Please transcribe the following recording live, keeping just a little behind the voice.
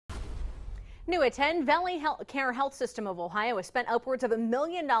New at 10, Valley Care Health System of Ohio has spent upwards of $1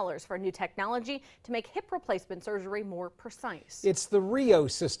 million for new technology to make hip replacement surgery more precise. It's the RIO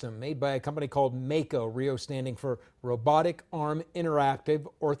system made by a company called Mako, RIO standing for Robotic Arm Interactive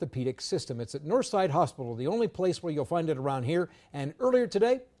Orthopedic System. It's at Northside Hospital, the only place where you'll find it around here. And earlier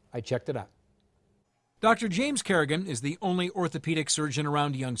today, I checked it out. Dr. James Kerrigan is the only orthopedic surgeon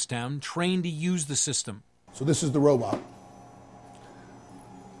around Youngstown trained to use the system. So this is the robot.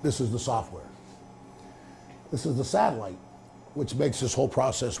 This is the software. This is the satellite, which makes this whole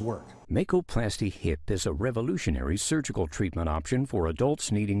process work. Makoplasty Hip is a revolutionary surgical treatment option for adults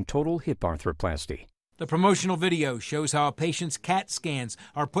needing total hip arthroplasty. The promotional video shows how a patient's CAT scans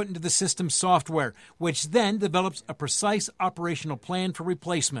are put into the system's software, which then develops a precise operational plan for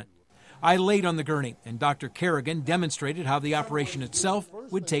replacement. I laid on the gurney, and Dr. Kerrigan demonstrated how the operation itself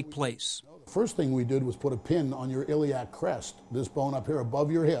would take place. First thing we did was put a pin on your iliac crest, this bone up here above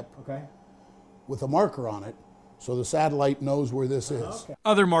your hip, with a marker on it, so the satellite knows where this is.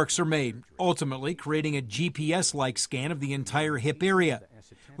 Other marks are made, ultimately creating a GPS-like scan of the entire hip area.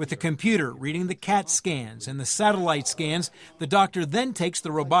 With the computer reading the CAT scans and the satellite scans, the doctor then takes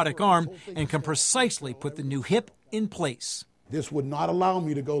the robotic arm and can precisely put the new hip in place. This would not allow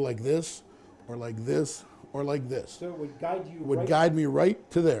me to go like this, or like this, or like this. So it would guide you would guide me right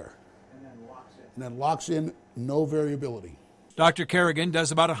to there. And then locks in, no variability. Dr. Kerrigan does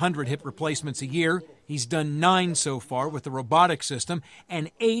about 100 hip replacements a year. He's done 9 so far with the robotic system,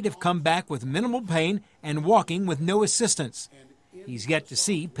 and 8 have come back with minimal pain and walking with no assistance. He's yet to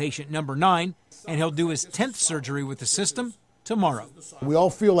see patient number 9, and he'll do his 10th surgery with the system tomorrow. We all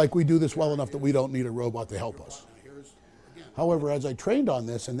feel like we do this well enough that we don't need a robot to help us. However, as I trained on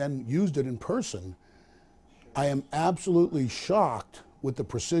this and then used it in person, I am absolutely shocked with the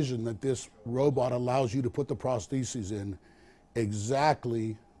precision that this robot allows you to put the prostheses in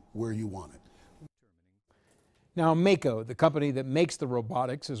exactly where you want it. Now, Mako, the company that makes the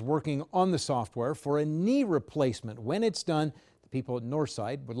robotics, is working on the software for a knee replacement. When it's done, the people at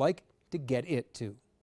Northside would like to get it too.